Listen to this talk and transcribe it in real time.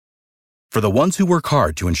For the ones who work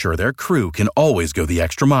hard to ensure their crew can always go the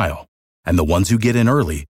extra mile, and the ones who get in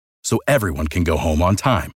early so everyone can go home on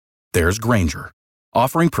time, there's Grainger,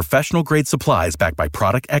 offering professional-grade supplies backed by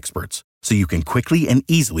product experts so you can quickly and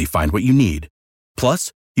easily find what you need.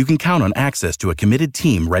 Plus, you can count on access to a committed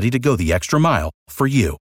team ready to go the extra mile for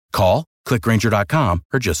you. Call, click Grainger.com,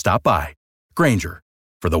 or just stop by. Grainger,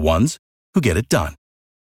 for the ones who get it done.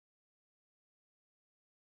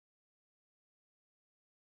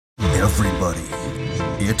 Everybody,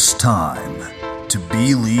 it's time to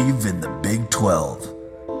believe in the Big 12.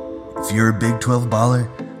 If you're a Big 12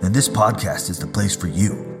 baller, then this podcast is the place for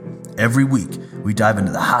you. Every week, we dive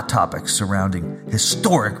into the hot topics surrounding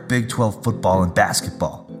historic Big 12 football and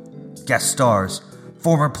basketball. Guest stars,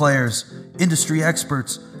 former players, industry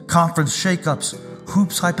experts, conference shakeups,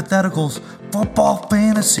 hoops hypotheticals, football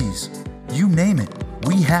fantasies. You name it,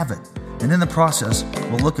 we have it. And in the process,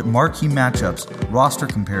 we'll look at marquee matchups, roster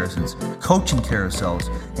comparisons, coaching carousels,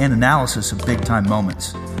 and analysis of big-time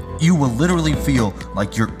moments. You will literally feel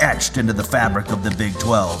like you're etched into the fabric of the Big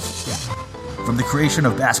 12. From the creation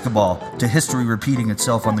of basketball to history repeating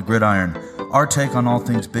itself on the gridiron, our take on all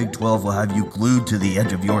things Big 12 will have you glued to the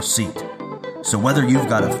edge of your seat. So whether you've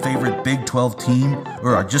got a favorite Big 12 team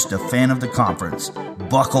or are just a fan of the conference,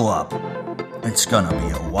 buckle up. It's gonna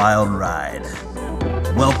be a wild ride.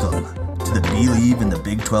 Welcome to the Believe in the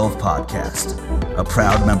Big 12 podcast, a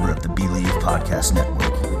proud member of the Believe Podcast Network.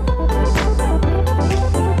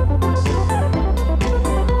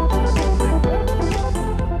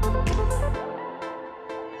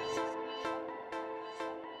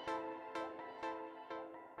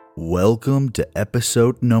 Welcome to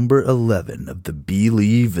episode number 11 of the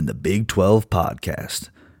Believe in the Big 12 podcast.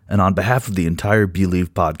 And on behalf of the entire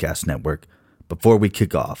Believe Podcast Network, before we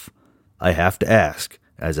kick off, I have to ask,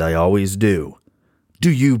 as I always do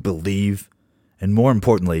you believe? And more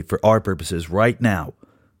importantly, for our purposes right now,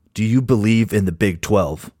 do you believe in the Big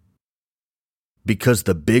 12? Because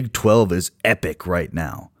the Big 12 is epic right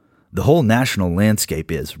now. The whole national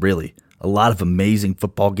landscape is, really. A lot of amazing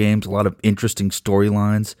football games, a lot of interesting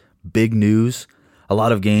storylines, big news, a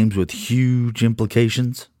lot of games with huge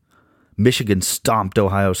implications. Michigan stomped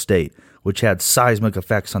Ohio State, which had seismic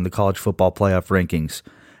effects on the college football playoff rankings.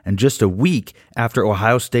 And just a week after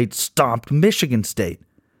Ohio State stomped Michigan State.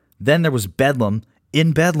 Then there was Bedlam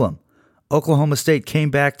in Bedlam. Oklahoma State came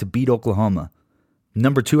back to beat Oklahoma.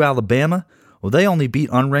 Number 2 Alabama, well, they only beat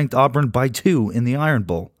unranked Auburn by 2 in the Iron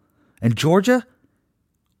Bowl. And Georgia?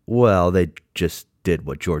 Well, they just did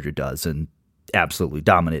what Georgia does and absolutely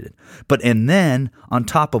dominated. And then, on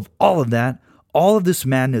top of all of that, all of this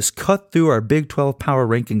madness cut through our Big 12 power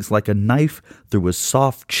rankings like a knife through a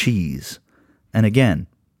soft cheese. And again,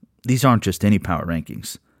 these aren't just any power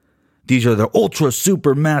rankings. These are the ultra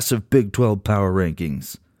super massive Big 12 power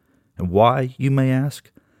rankings. And why, you may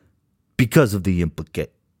ask? Because of the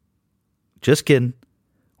implicate. Just kidding.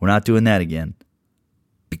 We're not doing that again.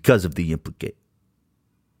 Because of the implicate.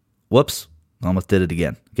 Whoops, almost did it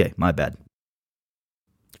again. Okay, my bad.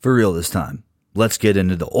 For real this time, let's get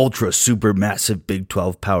into the ultra super massive Big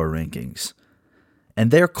 12 power rankings.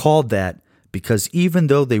 And they're called that because even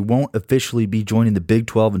though they won't officially be joining the Big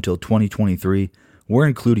 12 until 2023, we're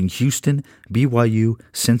including Houston, BYU,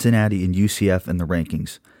 Cincinnati, and UCF in the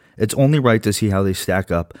rankings. It's only right to see how they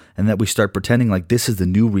stack up and that we start pretending like this is the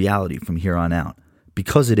new reality from here on out.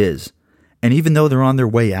 Because it is. And even though they're on their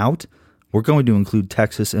way out, we're going to include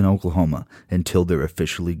Texas and Oklahoma until they're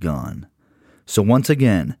officially gone. So once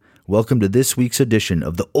again, welcome to this week's edition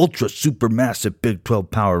of the Ultra Super Massive Big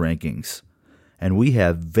 12 Power Rankings. And we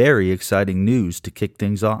have very exciting news to kick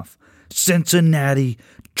things off. Cincinnati,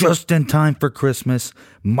 just in time for Christmas,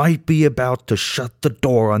 might be about to shut the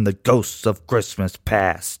door on the ghosts of Christmas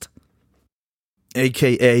past.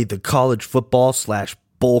 AKA the college football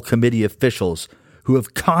 / bowl committee officials who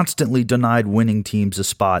have constantly denied winning teams a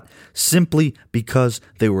spot simply because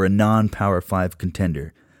they were a non-Power 5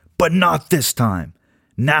 contender. But not this time.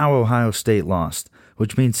 Now Ohio State lost,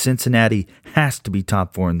 which means Cincinnati has to be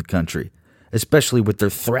top 4 in the country, especially with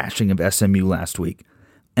their thrashing of SMU last week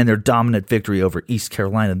and their dominant victory over East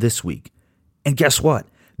Carolina this week. And guess what?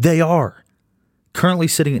 They are currently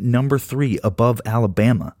sitting at number 3 above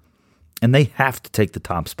Alabama, and they have to take the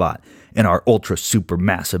top spot in our ultra super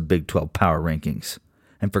massive Big 12 power rankings.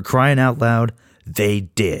 And for crying out loud, they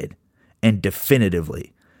did. And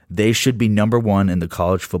definitively, they should be number 1 in the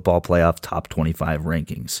college football playoff top 25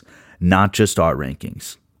 rankings, not just our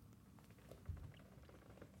rankings.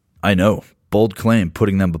 I know, bold claim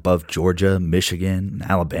putting them above Georgia, Michigan,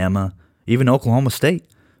 Alabama, even Oklahoma State,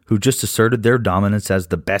 who just asserted their dominance as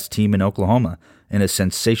the best team in Oklahoma in a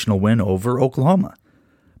sensational win over Oklahoma.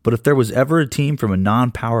 But if there was ever a team from a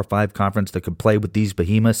non-Power 5 conference that could play with these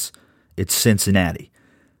behemoths, it's Cincinnati.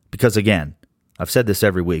 Because again, I've said this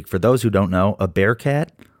every week, for those who don't know, a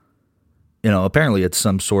Bearcat, apparently it's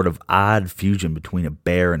some sort of odd fusion between a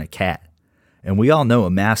bear and a cat. And we all know a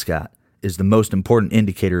mascot is the most important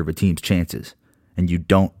indicator of a team's chances, and you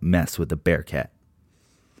don't mess with a Bearcat.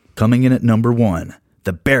 Coming in at number 1,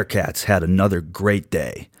 the Bearcats had another great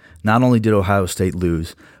day. Not only did Ohio State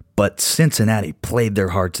lose, but Cincinnati played their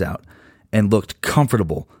hearts out and looked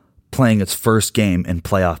comfortable playing its first game in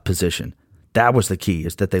playoff position. That was the key,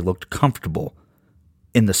 is that they looked comfortable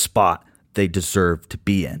in the spot they deserved to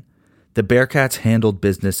be in. The Bearcats handled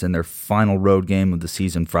business in their final road game of the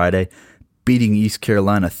season Friday, beating East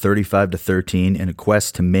Carolina 35-13 in a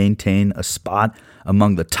quest to maintain a spot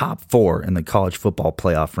among the top 4 in the college football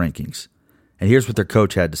playoff rankings. And here's what their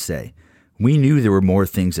coach had to say. We knew there were more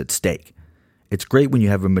things at stake. It's great when you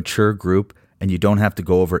have a mature group and you don't have to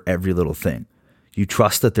go over every little thing. You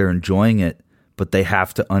trust that they're enjoying it, but they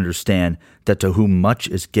have to understand that to whom much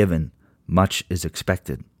is given, much is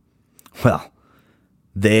expected. Well,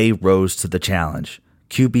 they rose to the challenge.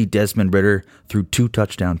 QB Desmond Ridder threw 2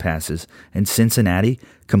 touchdown passes, and Cincinnati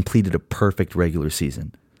completed a perfect regular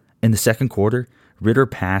season. In the second quarter, Ridder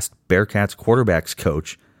passed Bearcats quarterbacks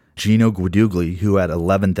coach Gino Guidugli, who had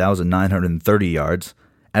 11,930 yards,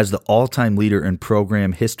 as the all-time leader in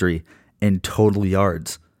program history in total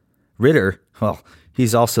yards. Ridder,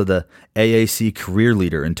 he's also the AAC career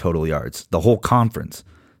leader in total yards, the whole conference.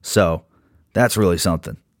 So, that's really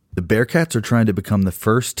something. The Bearcats are trying to become the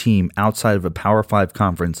first team outside of a Power 5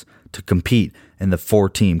 conference to compete in the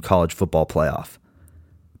 4-team college football playoff.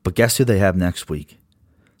 But guess who they have next week?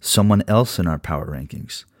 Someone else in our power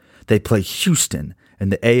rankings. They play Houston in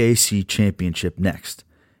the AAC championship next.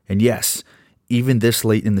 And yes, even this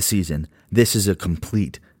late in the season, this is a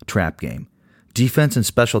complete trap game. Defense and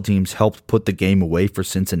special teams helped put the game away for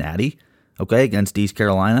Cincinnati, against East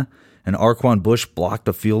Carolina. And Arquan Bush blocked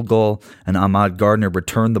a field goal, and Ahmad Gardner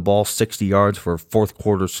returned the ball 60 yards for a fourth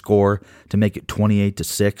quarter score to make it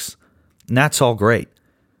 28-6. And that's all great.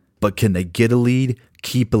 But can they get a lead,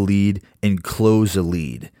 keep a lead, and close a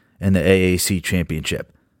lead in the AAC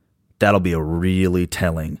championship? That'll be a really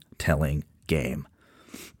telling game.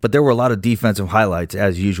 But there were a lot of defensive highlights,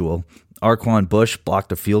 as usual. Arquan Bush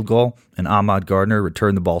blocked a field goal, and Ahmad Gardner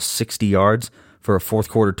returned the ball 60 yards for a fourth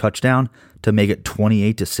quarter touchdown to make it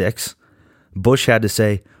 28-6. Bush had to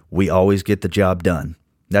say, "We always get the job done."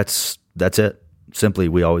 That's it. Simply,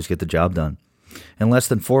 we always get the job done. And less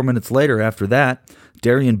than 4 minutes later after that,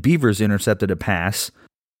 Darian Beavers intercepted a pass,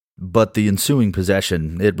 but the ensuing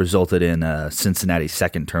possession, it resulted in Cincinnati's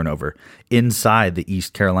second turnover inside the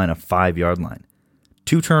East Carolina 5-yard line.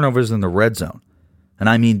 2 turnovers in the red zone. And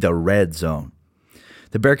I mean the red zone.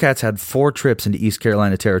 The Bearcats had 4 trips into East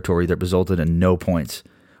Carolina territory that resulted in no points,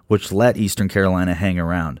 which let Eastern Carolina hang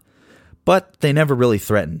around. But they never really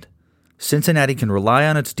threatened. Cincinnati can rely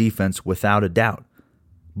on its defense without a doubt.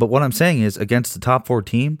 But what I'm saying is, against the top 4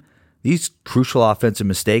 team, these crucial offensive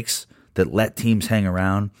mistakes that let teams hang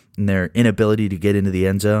around and their inability to get into the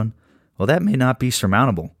end zone, well, that may not be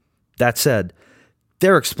surmountable. That said,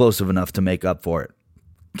 they're explosive enough to make up for it.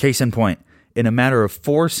 Case in point, in a matter of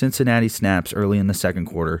 4 Cincinnati snaps early in the second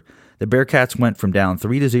quarter, the Bearcats went from down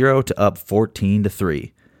 3-0 to up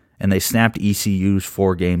 14-3, and they snapped ECU's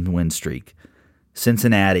 4-game win streak.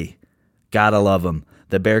 Cincinnati, gotta love them.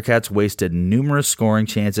 The Bearcats wasted numerous scoring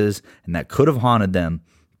chances, and that could have haunted them,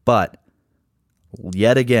 but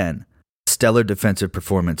yet again, stellar defensive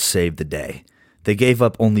performance saved the day. They gave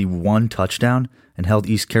up only 1 touchdown and held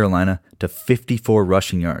East Carolina to 54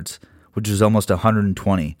 rushing yards, which is almost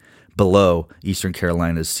 120 below Eastern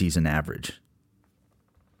Carolina's season average.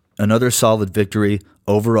 Another solid victory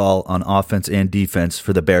overall on offense and defense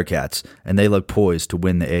for the Bearcats, and they look poised to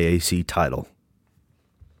win the AAC title.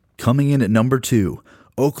 Coming in at number 2,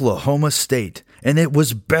 Oklahoma State, and it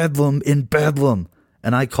was bedlam in Bedlam,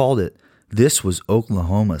 and I called it. This was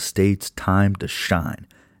Oklahoma State's time to shine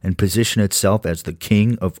and position itself as the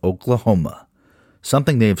king of Oklahoma,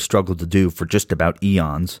 something they have struggled to do for just about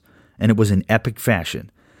eons, and it was in epic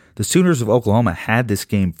fashion. The Sooners of Oklahoma had this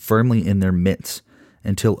game firmly in their midst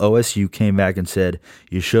until OSU came back and said,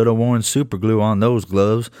 "You should have worn super glue on those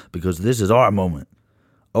gloves because this is our moment."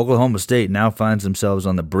 Oklahoma State now finds themselves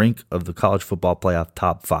on the brink of the college football playoff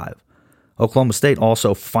top 5. Oklahoma State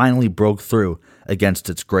also finally broke through against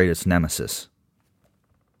its greatest nemesis.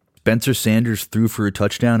 Spencer Sanders threw for a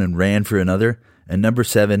touchdown and ran for another, and number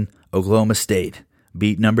 7, Oklahoma State,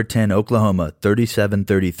 beat number 10 Oklahoma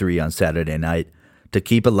 37-33 on Saturday night to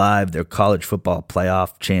keep alive their college football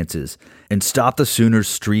playoff chances and stop the Sooners'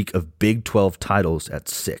 streak of Big 12 titles at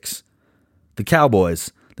 6. The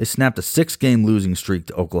Cowboys, they snapped a 6-game losing streak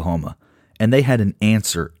to Oklahoma, and they had an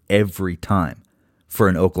answer every time for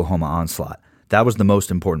an Oklahoma onslaught. That was the most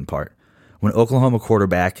important part. When Oklahoma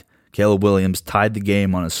quarterback Caleb Williams tied the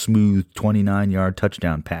game on a smooth 29-yard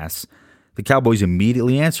touchdown pass, the Cowboys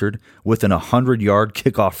immediately answered with an 100-yard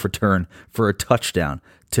kickoff return for a touchdown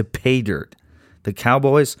to pay dirt. The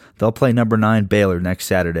Cowboys, they'll play number 9 Baylor next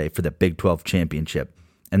Saturday for the Big 12 championship,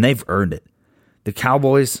 and they've earned it. The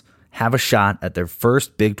Cowboys have a shot at their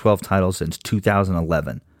first Big 12 title since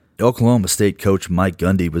 2011. Oklahoma State coach Mike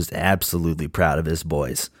Gundy was absolutely proud of his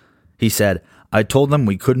boys. He said, "I told them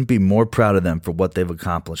we couldn't be more proud of them for what they've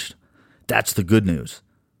accomplished. That's the good news."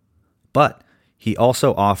 But he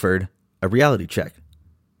also offered a reality check.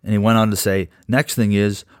 And he went on to say, "Next thing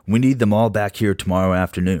is, we need them all back here tomorrow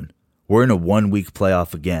afternoon. We're in a 1-week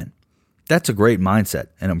playoff again." That's a great mindset,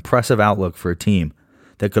 an impressive outlook for a team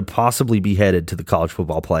that could possibly be headed to the college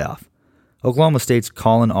football playoff. Oklahoma State's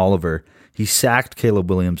Colin Oliver, he sacked Caleb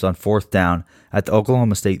Williams on 4th down at the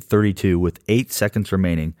Oklahoma State 32 with 8 seconds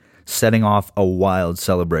remaining, setting off a wild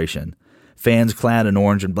celebration. Fans clad in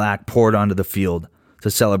orange and black poured onto the field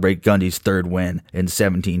to celebrate Gundy's 3rd win in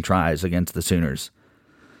 17 tries against the Sooners.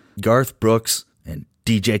 Garth Brooks and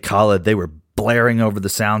DJ Khaled, they were blaring over the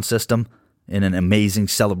sound system in an amazing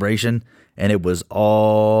celebration, and it was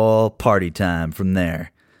all party time from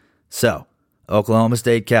there. So, Oklahoma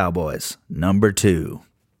State Cowboys, number 2.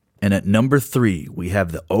 And at number 3, we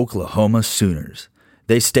have the Oklahoma Sooners.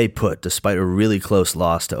 They stay put despite a really close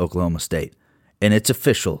loss to Oklahoma State. And it's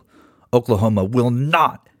official. Oklahoma will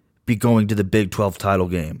not be going to the Big 12 title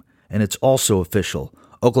game. And it's also official.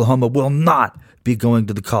 Oklahoma will not be going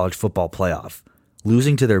to the college football playoff.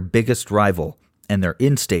 Losing to their biggest rival and their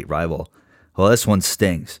in-state rival, well, this one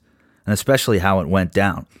stings. And especially how it went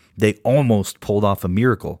down. They almost pulled off a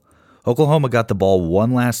miracle. Oklahoma got the ball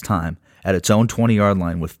one last time at its own 20-yard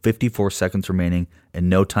line with 54 seconds remaining and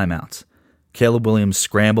no timeouts. Caleb Williams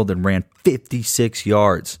scrambled and ran 56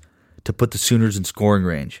 yards to put the Sooners in scoring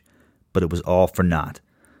range, but it was all for naught.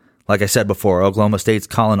 Like I said before, Oklahoma State's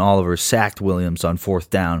Colin Oliver sacked Williams on 4th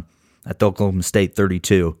down at the Oklahoma State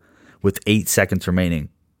 32 with 8 seconds remaining,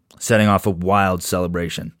 setting off a wild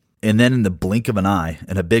celebration. And then in the blink of an eye,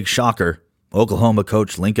 and a big shocker, Oklahoma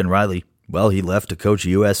coach Lincoln Riley, well, he left to coach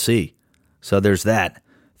USC. So there's that.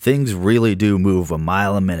 Things really do move a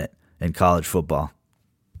mile a minute in college football.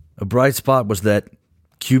 A bright spot was that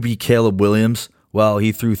QB Caleb Williams, well,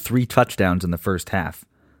 he threw 3 touchdowns in the first half.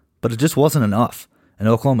 But it just wasn't enough, and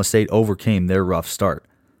Oklahoma State overcame their rough start.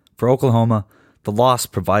 For Oklahoma, the loss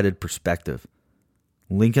provided perspective.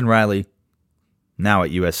 Lincoln Riley, now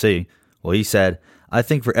at USC, well, he said, "I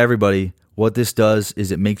think for everybody, what this does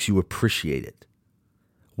is it makes you appreciate it.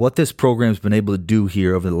 What this program's been able to do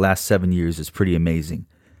here over the last 7 years is pretty amazing.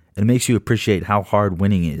 It makes you appreciate how hard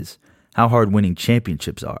winning is, how hard winning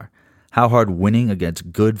championships are, how hard winning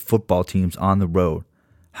against good football teams on the road,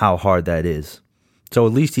 how hard that is." So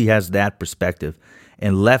at least he has that perspective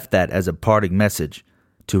and left that as a parting message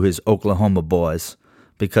to his Oklahoma boys,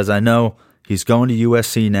 because I know he's going to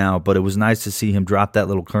USC now, but it was nice to see him drop that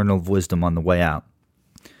little kernel of wisdom on the way out.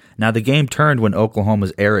 Now, the game turned when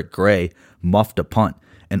Oklahoma's Eric Gray muffed a punt,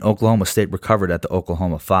 and Oklahoma State recovered at the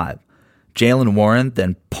Oklahoma 5. Jalen Warren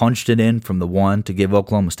then punched it in from the 1 to give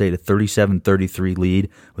Oklahoma State a 37-33 lead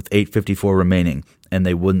with 8:54 remaining, and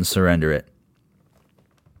they wouldn't surrender it.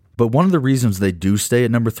 But one of the reasons they do stay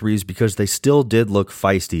at number 3 is because they still did look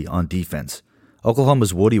feisty on defense.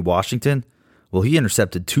 Oklahoma's Woody Washington, well, he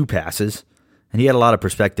intercepted 2 passes, and he had a lot of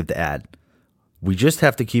perspective to add. We just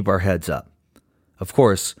have to keep our heads up. Of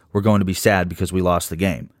course, we're going to be sad because we lost the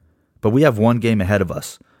game, but we have one game ahead of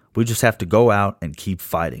us. We just have to go out and keep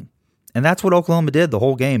fighting. And that's what Oklahoma did the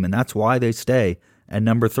whole game, and that's why they stay at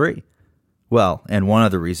number 3. Well, and one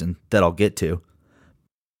other reason that I'll get to.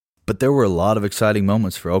 But there were a lot of exciting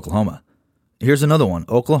moments for Oklahoma. Here's another one.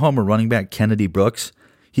 Oklahoma running back Kennedy Brooks,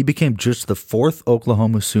 he became just the 4th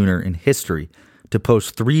Oklahoma Sooner in history to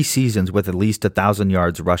post 3 seasons with at least 1,000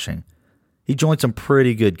 yards rushing. He joined some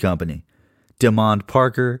pretty good company. Demond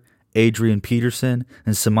Parker, Adrian Peterson,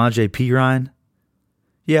 and Samaje Perine.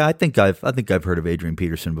 Yeah, I think I've heard of Adrian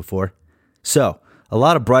Peterson before. So, a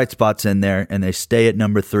lot of bright spots in there, and they stay at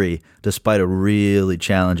number 3 despite a really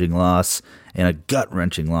challenging loss and a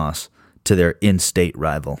gut-wrenching loss to their in-state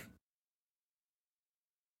rival.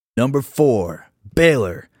 Number 4,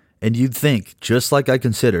 Baylor. And you'd think, just like I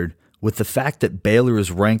considered, with the fact that Baylor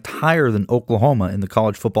is ranked higher than Oklahoma in the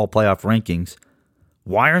college football playoff rankings,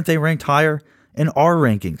 why aren't they ranked higher in our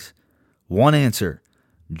rankings? One answer,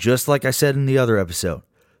 Just like I said in the other episode,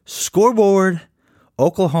 scoreboard,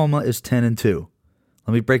 Oklahoma is 10-2.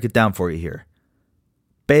 Let me break it down for you here.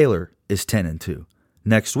 Baylor is 10-2.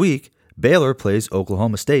 Next week, Baylor plays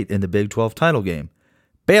Oklahoma State in the Big 12 title game.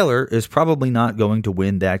 Baylor is probably not going to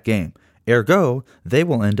win that game. Ergo, they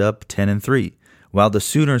will end up 10-3, while the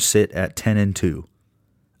Sooners sit at 10-2.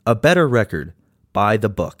 A better record by the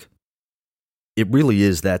book. It really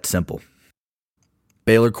is that simple.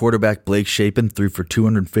 Baylor quarterback Blake Shapen threw for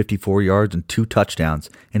 254 yards and 2 touchdowns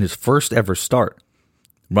in his first ever start.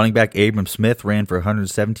 Running back Abram Smith ran for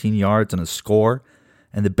 117 yards and a score,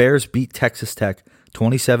 and the Bears beat Texas Tech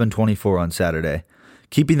 27-24 on Saturday,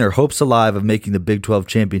 keeping their hopes alive of making the Big 12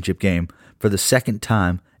 championship game for the second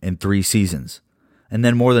time in 3 seasons. And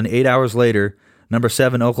then more than 8 hours later, number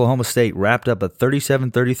 7 Oklahoma State wrapped up a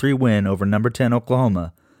 37-33 win over number 10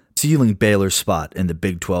 Oklahoma, sealing Baylor's spot in the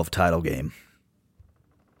Big 12 title game.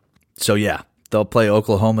 So yeah, they'll play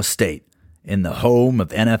Oklahoma State in the home of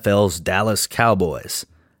NFL's Dallas Cowboys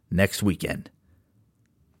next weekend.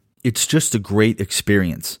 It's just a great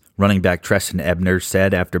experience, running back Trestan Ebner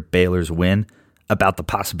said after Baylor's win about the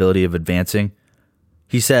possibility of advancing.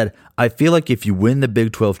 He said, "I feel like if you win the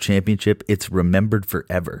Big 12 championship, it's remembered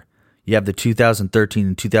forever. You have the 2013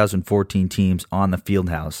 and 2014 teams on the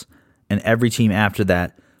Fieldhouse, and every team after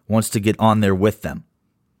that wants to get on there with them."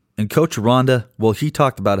 And Coach Aranda, well, he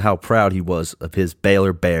talked about how proud he was of his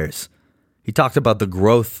Baylor Bears. He talked about the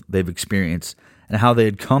growth they've experienced and how they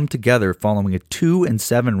had come together following a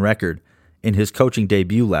 2-7 record in his coaching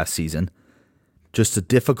debut last season. Just a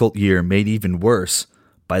difficult year made even worse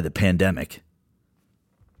by the pandemic.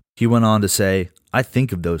 He went on to say, "I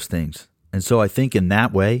think of those things, and so I think in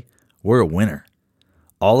that way, we're a winner.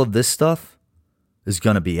 All of this stuff is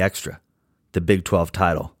going to be extra, the Big 12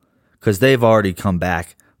 title, because they've already come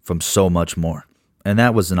back from so much more." And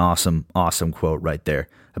that was an awesome, awesome quote right there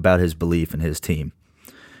about his belief in his team.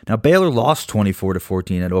 Now, Baylor lost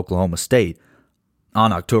 24-14 at Oklahoma State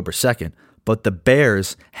on October 2nd, but the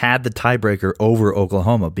Bears had the tiebreaker over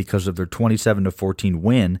Oklahoma because of their 27-14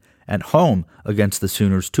 win at home against the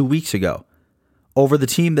Sooners 2 weeks ago, over the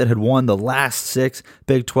team that had won the last 6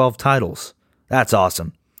 Big 12 titles. That's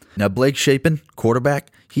awesome. Now, Blake Shapen, quarterback,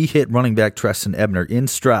 he hit running back Trestan Ebner in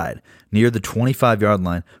stride near the 25-yard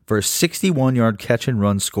line for a 61-yard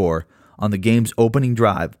catch-and-run score on the game's opening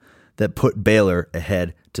drive that put Baylor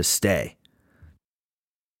ahead to stay.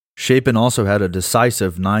 Shapen also had a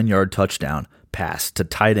decisive 9-yard touchdown pass to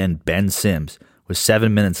tight end Ben Sims with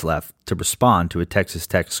 7 minutes left to respond to a Texas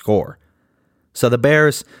Tech score. So the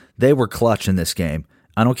Bears, they were clutch in this game.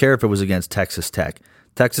 I don't care if it was against Texas Tech.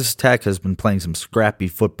 Texas Tech has been playing some scrappy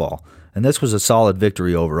football, and this was a solid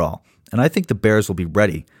victory overall. And I think the Bears will be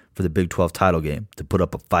ready for the Big 12 title game to put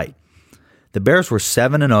up a fight. The Bears were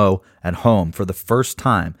 7-0 at home for the first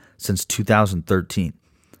time since 2013.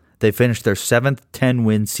 They finished their 7th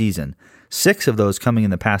 10-win season, 6 of those coming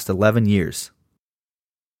in the past 11 years.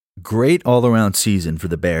 Great all-around season for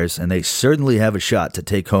the Bears, and they certainly have a shot to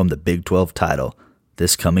take home the Big 12 title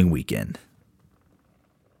this coming weekend.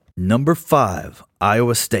 Number 5,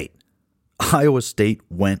 Iowa State. Iowa State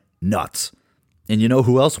went nuts. And you know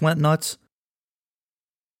who else went nuts?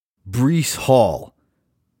 Breece Hall,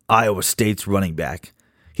 Iowa State's running back.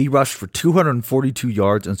 He rushed for 242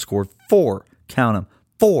 yards and scored 4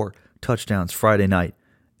 touchdowns Friday night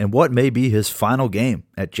in what may be his final game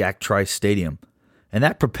at Jack Trice Stadium. And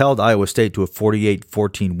that propelled Iowa State to a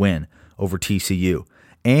 48-14 win over TCU.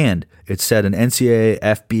 And it set an NCAA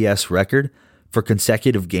FBS record for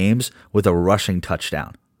consecutive games with a rushing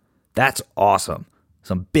touchdown. That's awesome.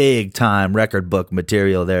 Some big-time record book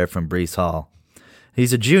material there from Breece Hall.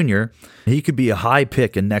 He's a junior. He could be a high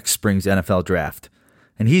pick in next spring's NFL draft.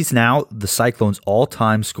 And he's now the Cyclones'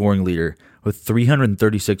 all-time scoring leader with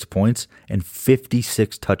 336 points and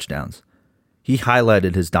 56 touchdowns. He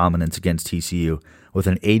highlighted his dominance against TCU with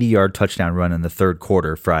an 80-yard touchdown run in the third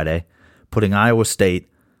quarter Friday, putting Iowa State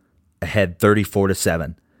ahead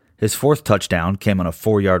 34-7. His 4th touchdown came on a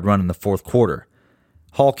 4-yard run in the fourth quarter.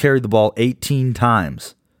 Hall carried the ball 18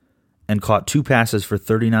 times and caught 2 passes for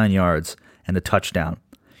 39 yards and a touchdown.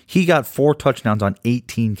 He got 4 touchdowns on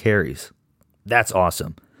 18 carries. That's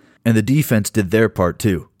awesome. And the defense did their part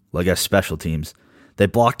too, like as special teams. They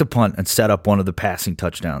blocked a punt and set up one of the passing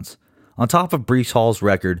touchdowns. On top of Breece Hall's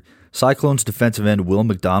record, Cyclones defensive end Will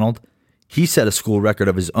McDonald, he set a school record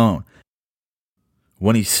of his own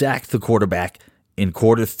when he sacked the quarterback in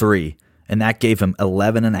quarter 3, and that gave him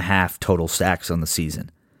 11.5 total sacks on the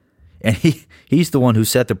season. And he's the one who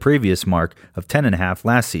set the previous mark of 10.5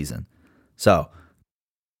 last season. So,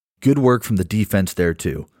 good work from the defense there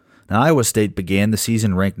too. Now, Iowa State began the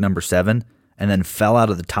season ranked number 7, and then fell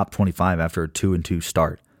out of the top 25 after a 2-2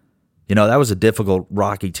 start. That was a difficult,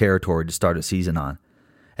 rocky territory to start a season on.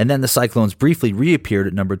 And then the Cyclones briefly reappeared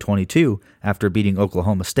at number 22 after beating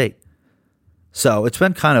Oklahoma State. So it's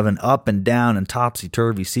been kind of an up and down and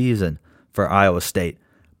topsy-turvy season for Iowa State.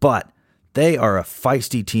 But they are a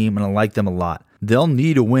feisty team, and I like them a lot. They'll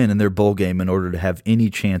need a win in their bowl game in order to have any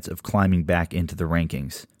chance of climbing back into the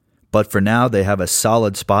rankings. But for now, they have a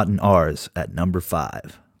solid spot in ours at number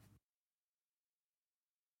 5.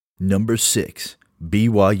 Number 6,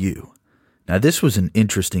 BYU. Now this was an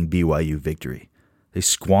interesting BYU victory. They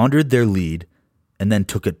squandered their lead and then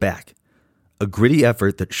took it back. A gritty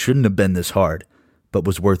effort that shouldn't have been this hard, but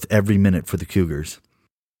was worth every minute for the Cougars.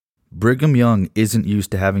 Brigham Young isn't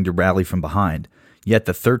used to having to rally from behind, yet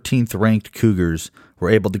the 13th ranked Cougars were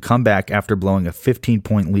able to come back after blowing a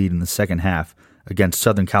 15-point lead in the second half against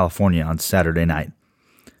Southern California on Saturday night.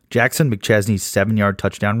 Jackson McChesney's 7-yard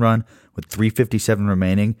touchdown run with 3:57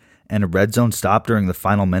 remaining and a red zone stop during the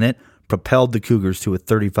final minute propelled the Cougars to a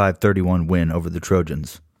 35-31 win over the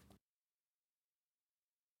Trojans.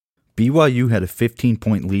 BYU had a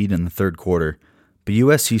 15-point lead in the third quarter, but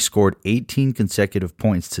USC scored 18 consecutive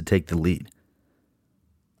points to take the lead.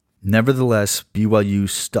 Nevertheless, BYU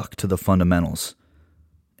stuck to the fundamentals.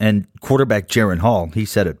 And quarterback Jaren Hall, he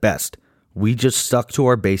said it best, "We just stuck to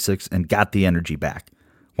our basics and got the energy back.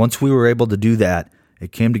 Once we were able to do that,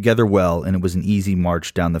 it came together well and it was an easy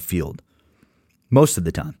march down the field." Most of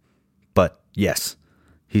the time. But yes,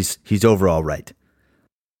 he's overall right.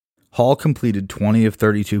 Hall completed 20 of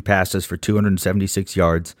 32 passes for 276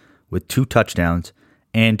 yards with 2 touchdowns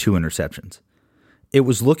and 2 interceptions. It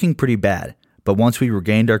was looking pretty bad, but once we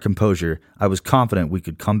regained our composure, I was confident we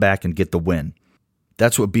could come back and get the win.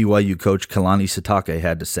 That's what BYU coach Kalani Sitake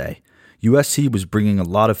had to say. USC was bringing a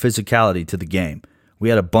lot of physicality to the game. We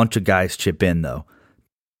had a bunch of guys chip in, though.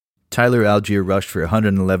 Tyler Algier rushed for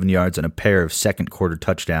 111 yards and a pair of second-quarter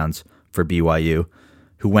touchdowns for BYU,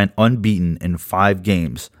 who went unbeaten in 5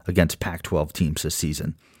 games against Pac-12 teams this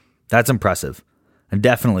season. That's impressive, and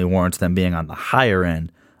definitely warrants them being on the higher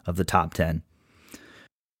end of the top 10.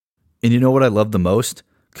 And you know what I love the most?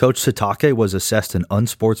 Coach Sitake was assessed an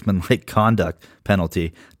unsportsmanlike conduct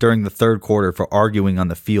penalty during the third quarter for arguing on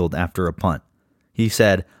the field after a punt. He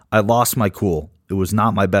said, "I lost my cool. It was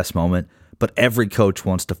not my best moment, but every coach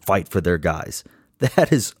wants to fight for their guys."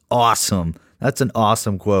 That is awesome. That's an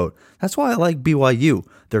awesome quote. That's why I like BYU.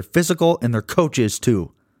 They're physical and they're coaches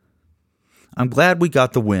too. I'm glad we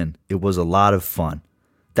got the win. It was a lot of fun.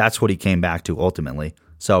 That's what he came back to ultimately.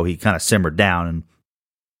 So he kind of simmered down,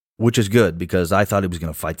 which is good because I thought he was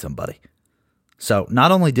going to fight somebody. So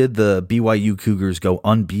not only did the BYU Cougars go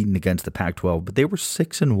unbeaten against the Pac-12, but they were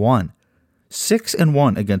 6-1.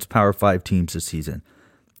 6-1 against Power 5 teams this season.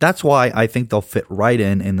 That's why I think they'll fit right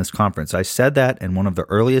in this conference. I said that in one of the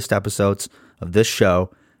earliest episodes of this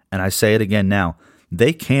show, and I say it again now.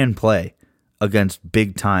 They can play against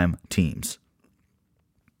big-time teams.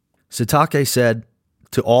 Sitake said,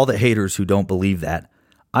 to all the haters who don't believe that,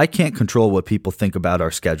 "I can't control what people think about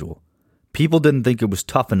our schedule. People didn't think it was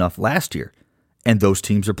tough enough last year, and those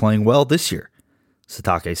teams are playing well this year,"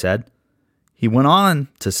 Sitake said. He went on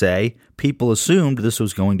to say, "People assumed this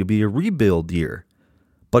was going to be a rebuild year.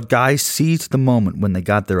 But guys seized the moment when they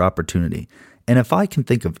got their opportunity." And if I can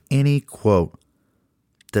think of any quote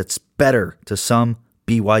that's better to sum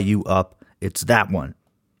BYU up, it's that one.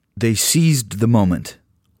 They seized the moment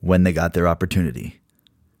when they got their opportunity.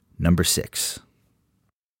 Number 6.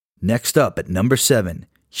 Next up at number 7,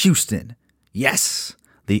 Houston. Yes,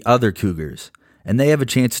 the other Cougars. And they have a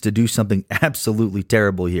chance to do something absolutely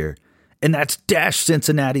terrible here. And that's dash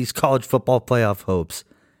Cincinnati's college football playoff hopes.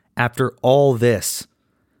 After all this,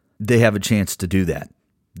 they have a chance to do that.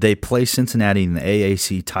 They play Cincinnati in the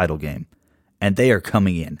AAC title game, and they are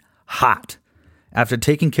coming in hot. After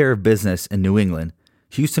taking care of business in New England,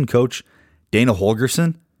 Houston coach Dana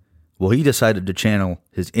Holgorsen, well, he decided to channel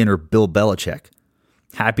his inner Bill Belichick,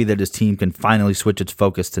 happy that his team can finally switch its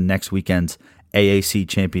focus to next weekend's AAC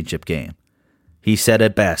championship game. He said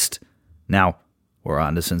it best, "Now, we're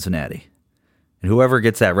on to Cincinnati." And whoever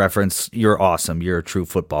gets that reference, you're awesome. You're a true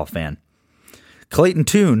football fan. Clayton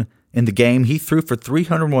Tune, in the game, he threw for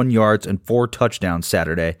 301 yards and 4 touchdowns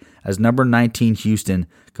Saturday as number 19 Houston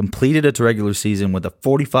completed its regular season with a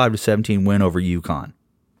 45-17 win over UConn.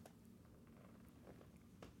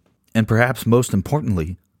 And perhaps most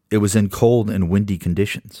importantly, it was in cold and windy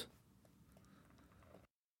conditions.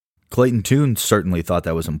 Clayton Tune certainly thought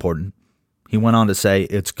that was important. He went on to say,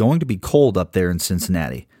 "It's going to be cold up there in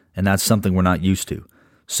Cincinnati, and that's something we're not used to.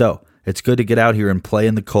 So it's good to get out here and play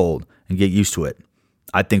in the cold and get used to it.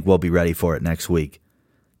 I think we'll be ready for it next week."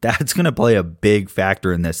 That's going to play a big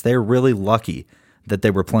factor in this. They're really lucky that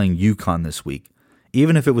they were playing UConn this week,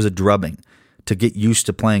 even if it was a drubbing, to get used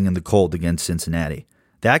to playing in the cold against Cincinnati.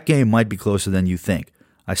 That game might be closer than you think.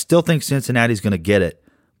 I still think Cincinnati's going to get it,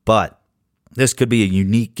 but this could be a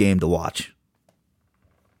unique game to watch.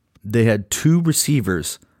 They had 2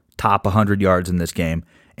 receivers top 100 yards in this game,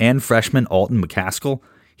 and freshman Alton McCaskill.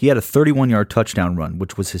 He had a 31-yard touchdown run,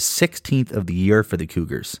 which was his 16th of the year for the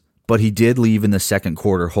Cougars. But he did leave in the second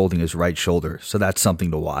quarter holding his right shoulder, so that's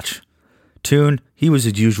something to watch. Tune, he was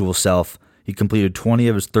his usual self. He completed 20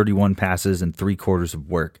 of his 31 passes in 3 quarters of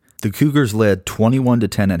work. The Cougars led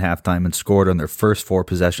 21-10 at halftime and scored on their first 4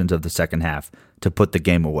 possessions of the second half to put the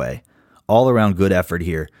game away. All around good effort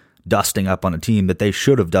here, dusting up on a team that they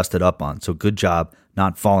should have dusted up on, so good job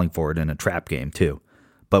not falling for it in a trap game too.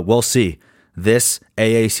 But we'll see. This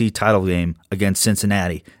AAC title game against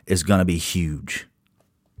Cincinnati is going to be huge.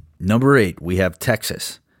 Number 8, we have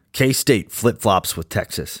Texas. K-State flip-flops with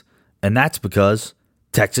Texas, and that's because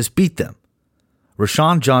Texas beat them.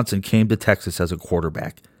 Rashawn Johnson came to Texas as a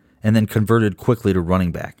quarterback and then converted quickly to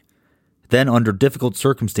running back. Then, under difficult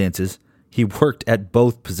circumstances, he worked at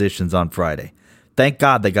both positions on Friday. Thank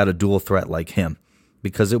God they got a dual threat like him,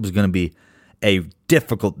 because it was going to be a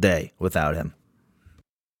difficult day without him.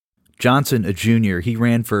 Johnson, a junior, he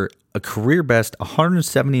ran for a career-best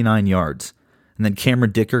 179 yards, and then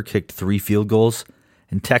Cameron Dicker kicked 3 field goals,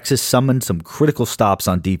 and Texas summoned some critical stops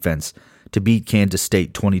on defense to beat Kansas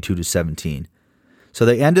State 22-17. So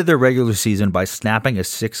they ended their regular season by snapping a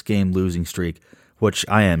 6-game losing streak, which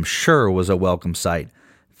I am sure was a welcome sight.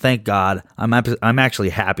 Thank God. I'm actually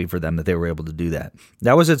happy for them that they were able to do that.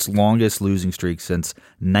 That was its longest losing streak since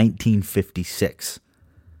 1956.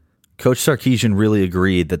 Coach Sarkisian really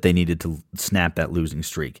agreed that they needed to snap that losing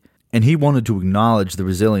streak, and he wanted to acknowledge the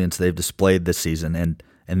resilience they've displayed this season and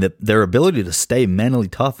their ability to stay mentally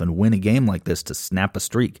tough and win a game like this to snap a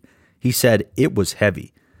streak. He said it was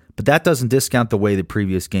heavy. But that doesn't discount the way the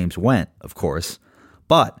previous games went, of course.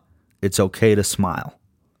 But it's okay to smile.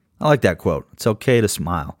 I like that quote. It's okay to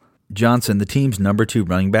smile. Johnson, the team's number 2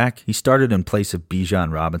 running back, he started in place of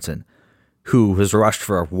Bijan Robinson, who has rushed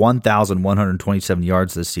for 1,127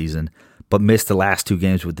 yards this season, but missed the last 2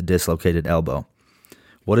 games with the dislocated elbow.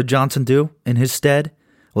 What did Johnson do in his stead?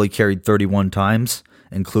 Well, he carried 31 times,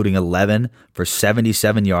 including 11 for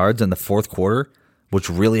 77 yards in the fourth quarter, which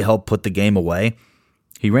really helped put the game away.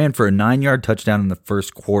 He ran for a 9-yard touchdown in the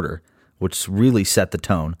first quarter, which really set the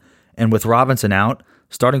tone. And with Robinson out,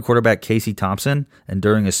 starting quarterback Casey Thompson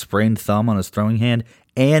enduring a sprained thumb on his throwing hand,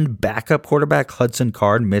 and backup quarterback Hudson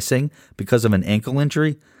Card missing because of an ankle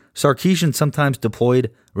injury, Sarkisian sometimes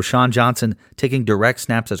deployed Rashawn Johnson taking direct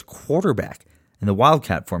snaps as quarterback in the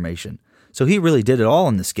Wildcat formation. So he really did it all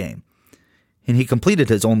in this game. And he completed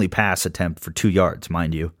his only pass attempt for 2 yards,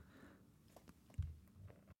 mind you.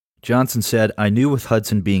 Johnson said, "I knew with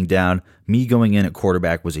Hudson being down, me going in at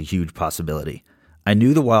quarterback was a huge possibility. I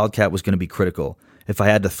knew the Wildcat was going to be critical. If I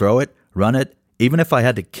had to throw it, run it, even if I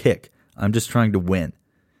had to kick, I'm just trying to win.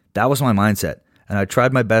 That was my mindset, and I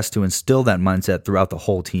tried my best to instill that mindset throughout the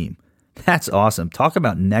whole team." That's awesome. Talk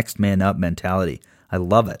about next man up mentality. I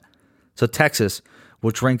love it. So Texas,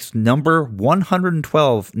 which ranks number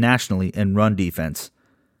 112 nationally in run defense,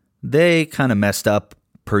 they kind of messed up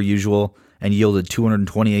per usual and yielded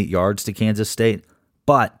 228 yards to Kansas State.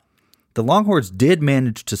 But the Longhorns did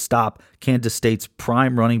manage to stop Kansas State's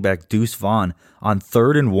prime running back Deuce Vaughn on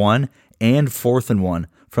 3rd and 1 and 4th and 1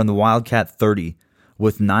 from the Wildcat 30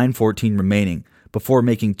 with 9:14 remaining before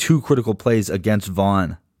making 2 critical plays against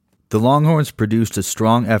Vaughn. The Longhorns produced a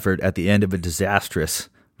strong effort at the end of a disastrous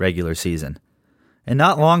regular season. And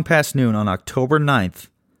not long past noon on October 9th,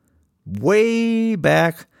 way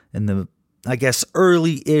back in the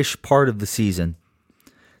early-ish part of the season,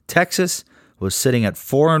 Texas was sitting at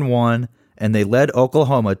 4-1, and they led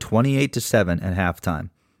Oklahoma 28-7 at halftime.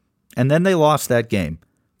 And then they lost that game,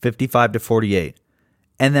 55-48,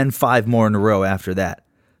 and then 5 more in a row after that,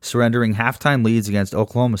 surrendering halftime leads against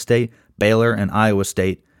Oklahoma State, Baylor, and Iowa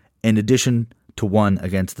State, in addition to 1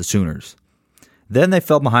 against the Sooners. Then they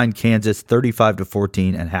fell behind Kansas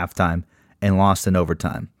 35-14 at halftime and lost in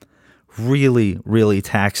overtime. Really, really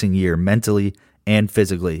taxing year mentally and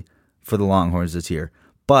physically for the Longhorns this year.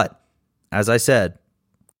 But, as I said,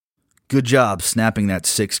 good job snapping that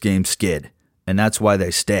 6-game skid, and that's why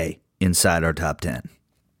they stay inside our top 10.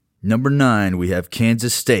 Number 9, we have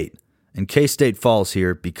Kansas State, and K-State falls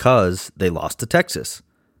here because they lost to Texas,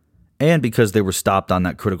 and because they were stopped on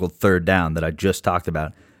that critical 3rd down that I just talked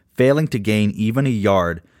about, failing to gain even a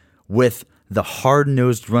yard with the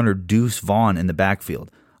hard-nosed runner Deuce Vaughn in the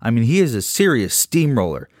backfield. I mean, he is a serious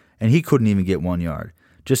steamroller, and he couldn't even get 1 yard.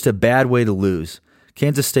 Just a bad way to lose.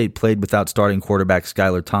 Kansas State played without starting quarterback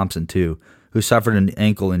Skylar Thompson, too, who suffered an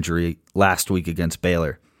ankle injury last week against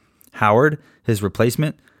Baylor. Howard, his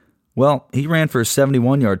replacement, well, he ran for a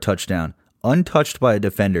 71-yard touchdown, untouched by a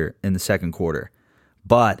defender in the second quarter.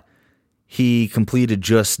 But he completed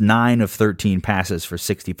just 9 of 13 passes for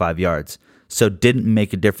 65 yards, so didn't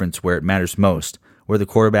make a difference where it matters most, where the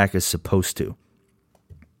quarterback is supposed to.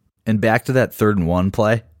 And back to that 3rd and 1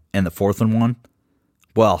 play and the 4th and 1.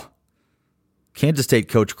 Well, Kansas State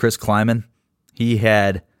coach Chris Kleiman, he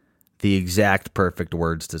had the exact perfect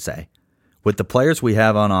words to say. With the players we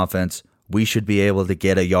have on offense, we should be able to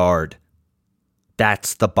get a yard.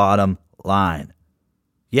 That's the bottom line.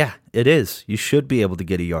 Yeah, it is. You should be able to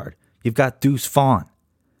get a yard. You've got Deuce Vaughn.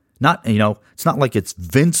 It's not like it's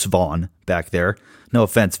Vince Vaughn back there. No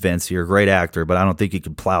offense, Vince. You're a great actor, but I don't think you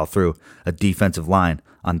could plow through a defensive line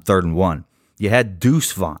on 3rd and 1. You had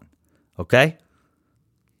Deuce Vaughn, okay?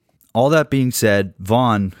 All that being said,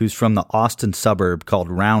 Vaughn, who's from the Austin suburb called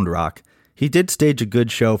Round Rock, he did stage a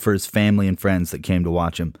good show for his family and friends that came to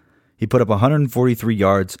watch him. He put up 143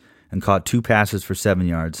 yards and caught 2 passes for 7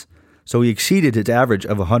 yards. So he exceeded his average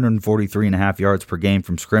of 143.5 yards per game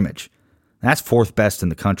from scrimmage. That's 4th best in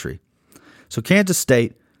the country. So Kansas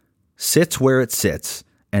State sits where it sits,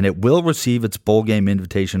 and it will receive its bowl game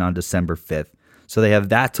invitation on December 5th. So they have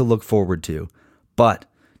that to look forward to. But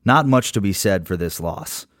not much to be said for this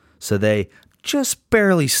loss. So they just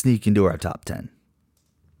barely sneak into our top 10.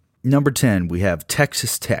 Number 10, we have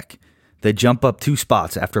Texas Tech. They jump up 2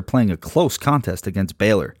 spots after playing a close contest against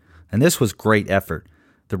Baylor. And this was great effort.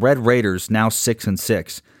 The Red Raiders, now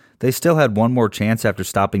 6-6, they still had one more chance after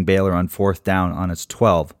stopping Baylor on 4th down on its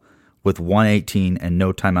 12 with 1:18 and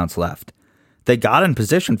no timeouts left. They got in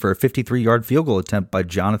position for a 53-yard field goal attempt by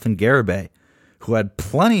Jonathan Garibay, who had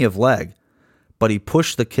plenty of leg, but he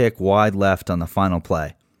pushed the kick wide left on the final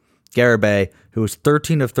play. Garibay, who was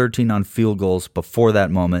 13 of 13 on field goals before that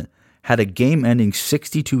moment, had a game-ending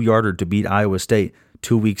 62-yarder to beat Iowa State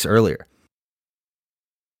 2 weeks earlier.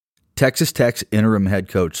 Texas Tech's interim head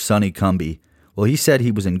coach, Sonny Cumbie, well, he said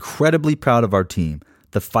he was incredibly proud of our team,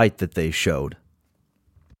 the fight that they showed.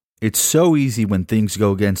 It's so easy when things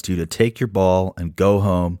go against you to take your ball and go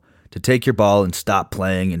home, to take your ball and stop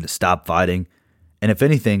playing and to stop fighting. And if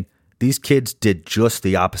anything, these kids did just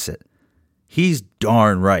the opposite. He's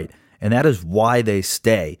darn right, and that is why they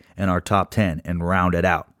stay in our top 10 and round it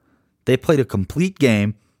out. They played a complete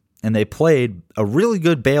game, and they played a really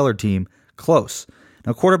good Baylor team close.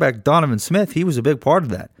 Now, quarterback Donovan Smith, he was a big part of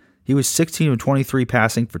that. He was 16 of 23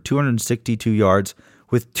 passing for 262 yards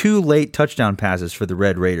with 2 late touchdown passes for the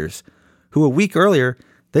Red Raiders, who a week earlier,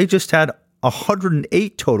 they just had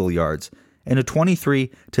 108 total yards and a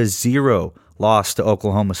 23-0 loss to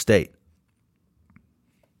Oklahoma State.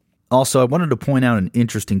 Also, I wanted to point out an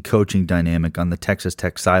interesting coaching dynamic on the Texas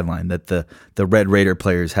Tech sideline that the Red Raider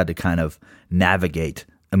players had to kind of navigate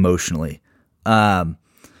emotionally.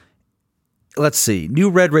 Let's see. New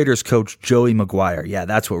Red Raiders coach Joey McGuire. Yeah,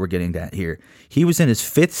 that's what we're getting at here. He was in his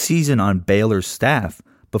 5th season on Baylor's staff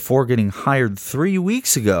before getting hired 3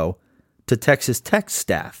 weeks ago to Texas Tech's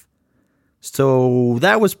staff. So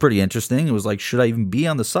that was pretty interesting. It was like, should I even be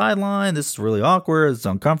on the sideline? This is really awkward. It's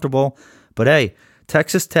uncomfortable. But hey,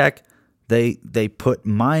 Texas Tech, they put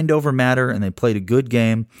mind over matter and they played a good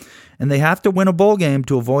game. And they have to win a bowl game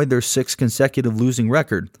to avoid their 6th consecutive losing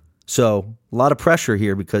record. So a lot of pressure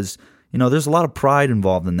here because there's a lot of pride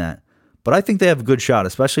involved in that. But I think they have a good shot,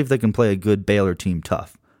 especially if they can play a good Baylor team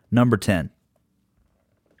tough. Number 10.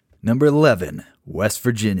 Number 11, West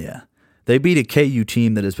Virginia. They beat a KU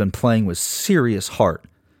team that has been playing with serious heart.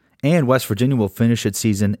 And West Virginia will finish its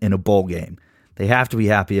season in a bowl game. They have to be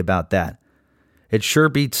happy about that. It sure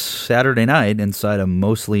beats Saturday night inside a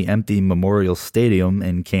mostly empty Memorial Stadium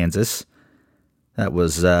in Kansas. That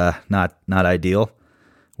was not ideal.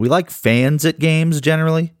 We like fans at games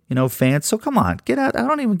generally, fans. So come on, get out. I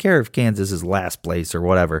don't even care if Kansas is last place or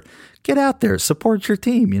whatever. Get out there, support your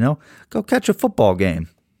team, Go catch a football game.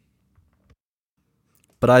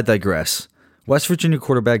 But I digress. West Virginia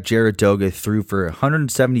quarterback Jared Doga threw for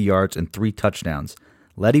 170 yards and 3 touchdowns.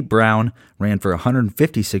 Letty Brown ran for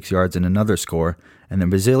 156 yards and another score, and the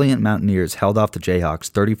resilient Mountaineers held off the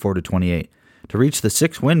Jayhawks 34-28 to reach the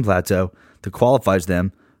 6-win plateau that qualifies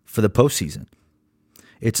them for the postseason.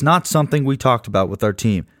 It's not something we talked about with our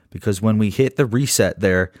team because when we hit the reset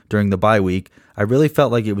there during the bye week, I really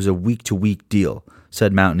felt like it was a week-to-week deal,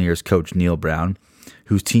 said Mountaineers coach Neil Brown,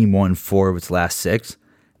 whose team won 4 of its last 6.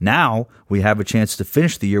 Now we have a chance to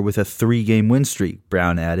finish the year with a 3-game win streak,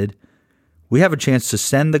 Brown added. We have a chance to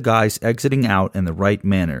send the guys exiting out in the right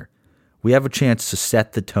manner. We have a chance to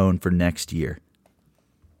set the tone for next year.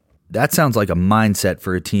 That sounds like a mindset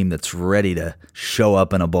for a team that's ready to show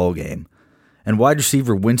up in a bowl game. And wide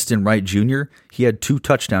receiver Winston Wright Jr., he had 2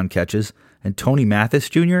 touchdown catches, and Tony Mathis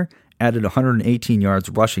Jr. added 118 yards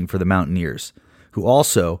rushing for the Mountaineers, who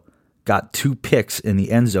also got 2 picks in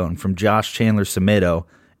the end zone from Josh Chandler-Semedo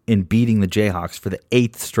in beating the Jayhawks for the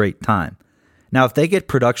 8th straight time. Now, if they get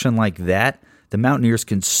production like that, the Mountaineers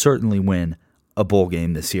can certainly win a bowl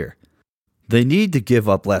game this year. They need to give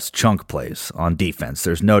up less chunk plays on defense.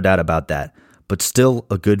 There's no doubt about that, but still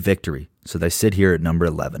a good victory. So they sit here at number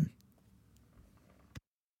 11.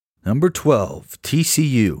 Number 12,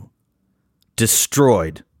 TCU,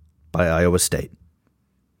 destroyed by Iowa State.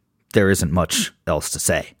 There isn't much else to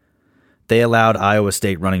say. They allowed Iowa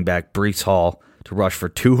State running back Breece Hall to rush for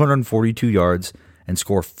 242 yards and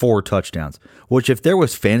score 4 touchdowns, which if there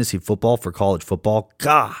was fantasy football for college football,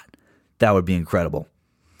 God, that would be incredible.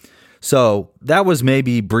 So that was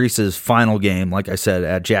maybe Breece's final game, like I said,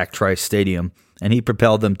 at Jack Trice Stadium, and he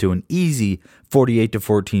propelled them to an easy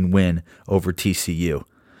 48-14 win over TCU.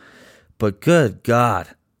 But good God,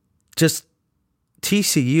 just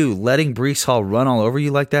TCU letting Breece Hall run all over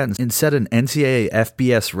you like that and set an NCAA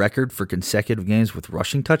FBS record for consecutive games with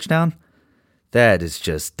rushing touchdown? That is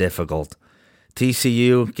just difficult.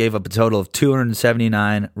 TCU gave up a total of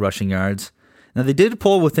 279 rushing yards. Now, they did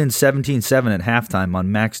pull within 17-7 at halftime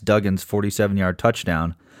on Max Duggan's 47-yard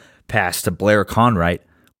touchdown pass to Blair Conright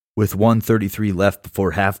with 1:33 left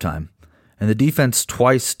before halftime. And the defense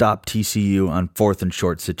twice stopped TCU on 4th and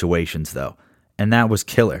short situations, though, and that was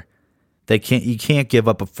killer. You can't give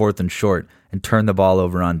up a 4th and short and turn the ball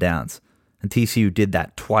over on downs, and TCU did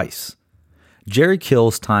that twice. Jerry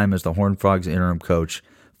Kill's time as the Horned Frogs interim coach,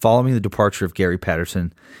 following the departure of Gary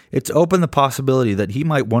Patterson, it's opened the possibility that he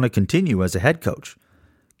might want to continue as a head coach.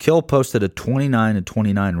 Kill posted a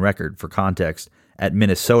 29-29 record, for context, at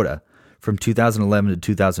Minnesota from 2011 to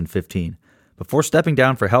 2015, before stepping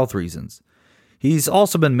down for health reasons. He's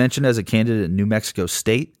also been mentioned as a candidate at New Mexico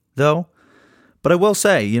State, though. But I will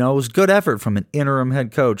say, it was good effort from an interim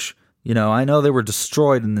head coach. I know they were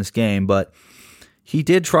destroyed in this game, but he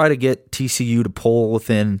did try to get TCU to pull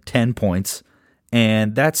within 10 points,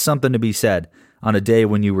 and that's something to be said on a day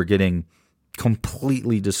when you were getting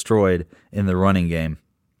completely destroyed in the running game.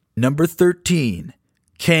 Number 13,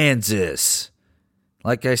 Kansas.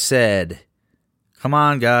 Like I said, come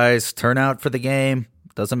on, guys, turn out for the game.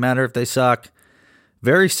 Doesn't matter if they suck.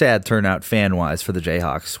 Very sad turnout fan-wise for the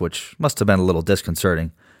Jayhawks, which must have been a little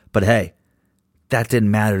disconcerting. But hey, that didn't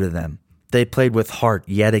matter to them. They played with heart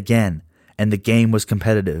yet again, and the game was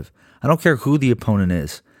competitive. I don't care who the opponent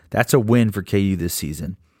is. That's a win for KU this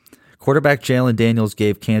season. Quarterback Jalen Daniels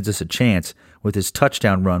gave Kansas a chance with his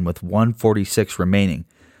touchdown run with 1:46 remaining,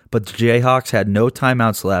 but the Jayhawks had no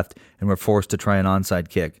timeouts left and were forced to try an onside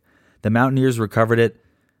kick. The Mountaineers recovered it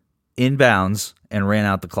inbounds and ran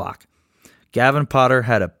out the clock. Gavin Potter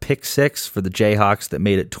had a pick 6 for the Jayhawks that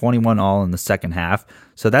made it 21-all in the second half,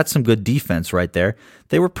 so that's some good defense right there.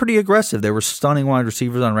 They were pretty aggressive. They were stunning wide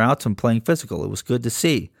receivers on routes and playing physical. It was good to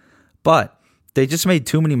see. But they just made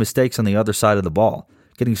too many mistakes on the other side of the ball,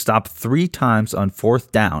 getting stopped 3 times on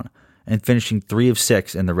 4th down and finishing 3 of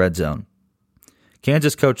 6 in the red zone.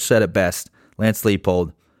 Kansas coach said it best, Lance Leipold.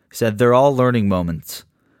 He said, "They're all learning moments.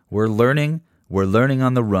 We're learning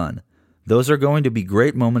on the run. Those are going to be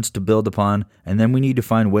great moments to build upon, and then we need to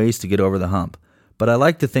find ways to get over the hump. But I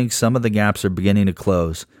like to think some of the gaps are beginning to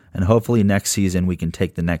close, and hopefully next season we can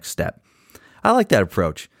take the next step." I like that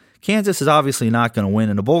approach. Kansas is obviously not going to win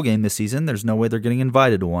in a bowl game this season. There's no way they're getting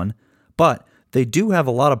invited to one. But they do have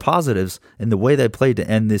a lot of positives in the way they played to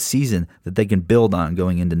end this season that they can build on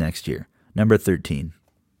going into next year. Number 13.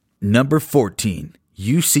 Number 14,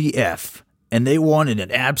 UCF. And they won in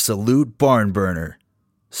an absolute barn burner.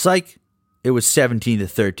 Psych. It was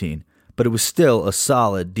 17-13, but it was still a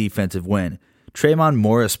solid defensive win. Tremont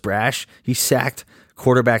Morris-Brash, he sacked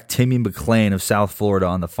quarterback Timmy McClain of South Florida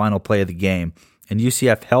on the final play of the game, and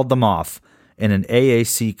UCF held them off in an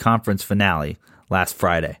AAC conference finale last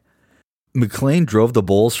Friday. McClain drove the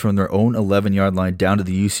Bulls from their own 11-yard line down to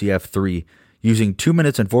the UCF 3, using 2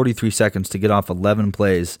 minutes and 43 seconds to get off 11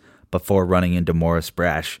 plays before running into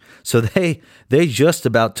Morris-Brash. So they just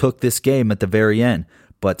about took this game at the very end.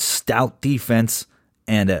 But stout defense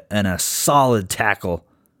and a solid tackle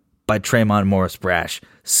by Tremont Morris-Brash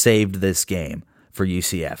saved this game for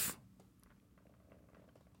UCF.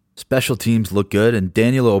 Special teams look good, and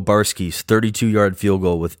Daniel Obarski's 32-yard field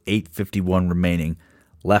goal with 8:51 remaining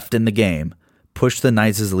left in the game pushed the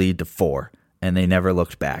Knights' lead to 4, and they never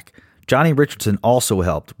looked back. Johnny Richardson also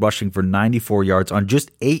helped, rushing for 94 yards on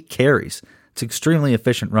just 8 carries. It's extremely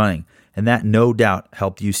efficient running, and that no doubt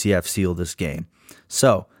helped UCF seal this game.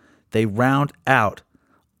 So, they round out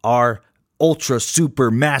our ultra super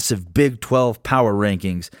massive Big 12 power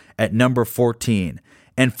rankings at number 14.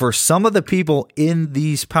 And for some of the people in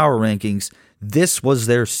these power rankings, this was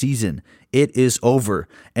their season. It is over.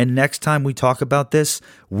 And next time we talk about this,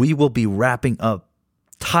 we will be wrapping up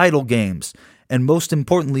title games. And most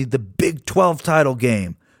importantly, the Big 12 title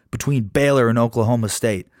game between Baylor and Oklahoma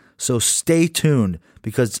State. So stay tuned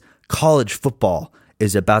because college football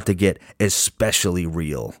is about to get especially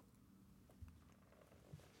real.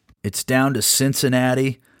 It's down to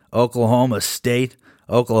Cincinnati, Oklahoma State,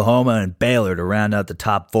 Oklahoma, and Baylor to round out the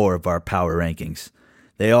top 4 of our power rankings.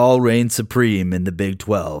 They all reign supreme in the Big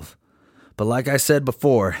 12. But like I said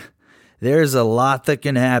before, there's a lot that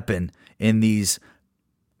can happen in these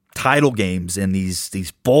title games and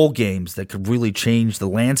these bowl games that could really change the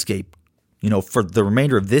landscape, for the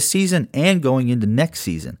remainder of this season and going into next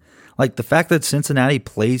season. Like the fact that Cincinnati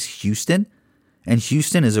plays Houston, and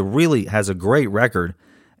Houston has a great record,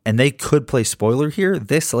 and they could play spoiler here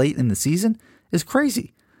this late in the season is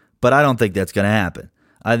crazy. But I don't think that's going to happen.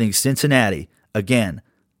 I think Cincinnati, again,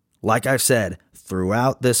 like I've said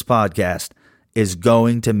throughout this podcast, is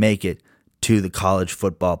going to make it to the college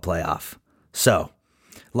football playoff. So,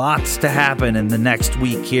 lots to happen in the next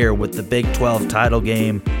week here with the Big 12 title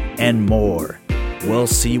game and more. We'll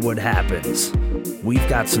see what happens. We've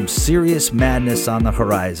got some serious madness on the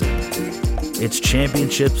horizon. It's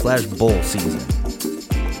championship/bowl season.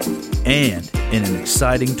 And in an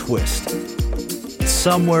exciting twist,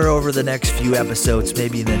 somewhere over the next few episodes,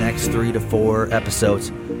 maybe in the next 3 to 4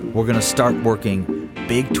 episodes, we're going to start working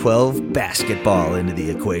Big 12 basketball into the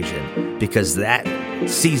equation because that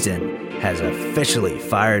season has officially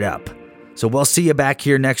fired up. So we'll see you back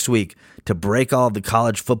here next week to break all the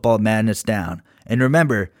college football madness down. And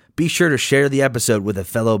remember, be sure to share the episode with a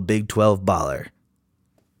fellow Big 12 baller.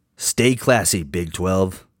 Stay classy, Big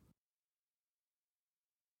 12.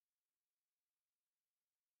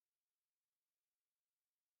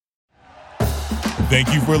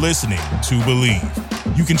 Thank you for listening to Believe.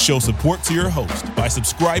 You can show support to your host by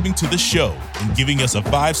subscribing to the show and giving us a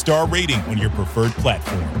 5-star rating on your preferred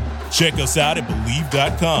platform. Check us out at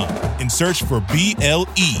Believe.com and search for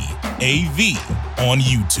BLEAV on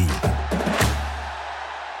YouTube.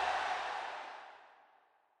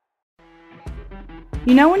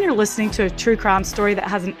 You know when you're listening to a true crime story that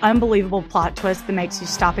has an unbelievable plot twist that makes you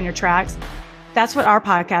stop in your tracks? That's what our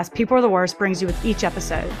podcast, People Are the Worst, brings you with each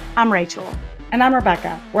episode. I'm Rachel. And I'm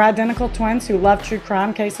Rebecca. We're identical twins who love true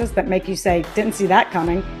crime cases that make you say, didn't see that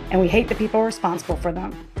coming, and we hate the people responsible for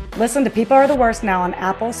them. Listen to People Are the Worst now on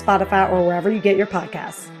Apple, Spotify, or wherever you get your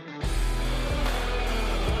podcasts.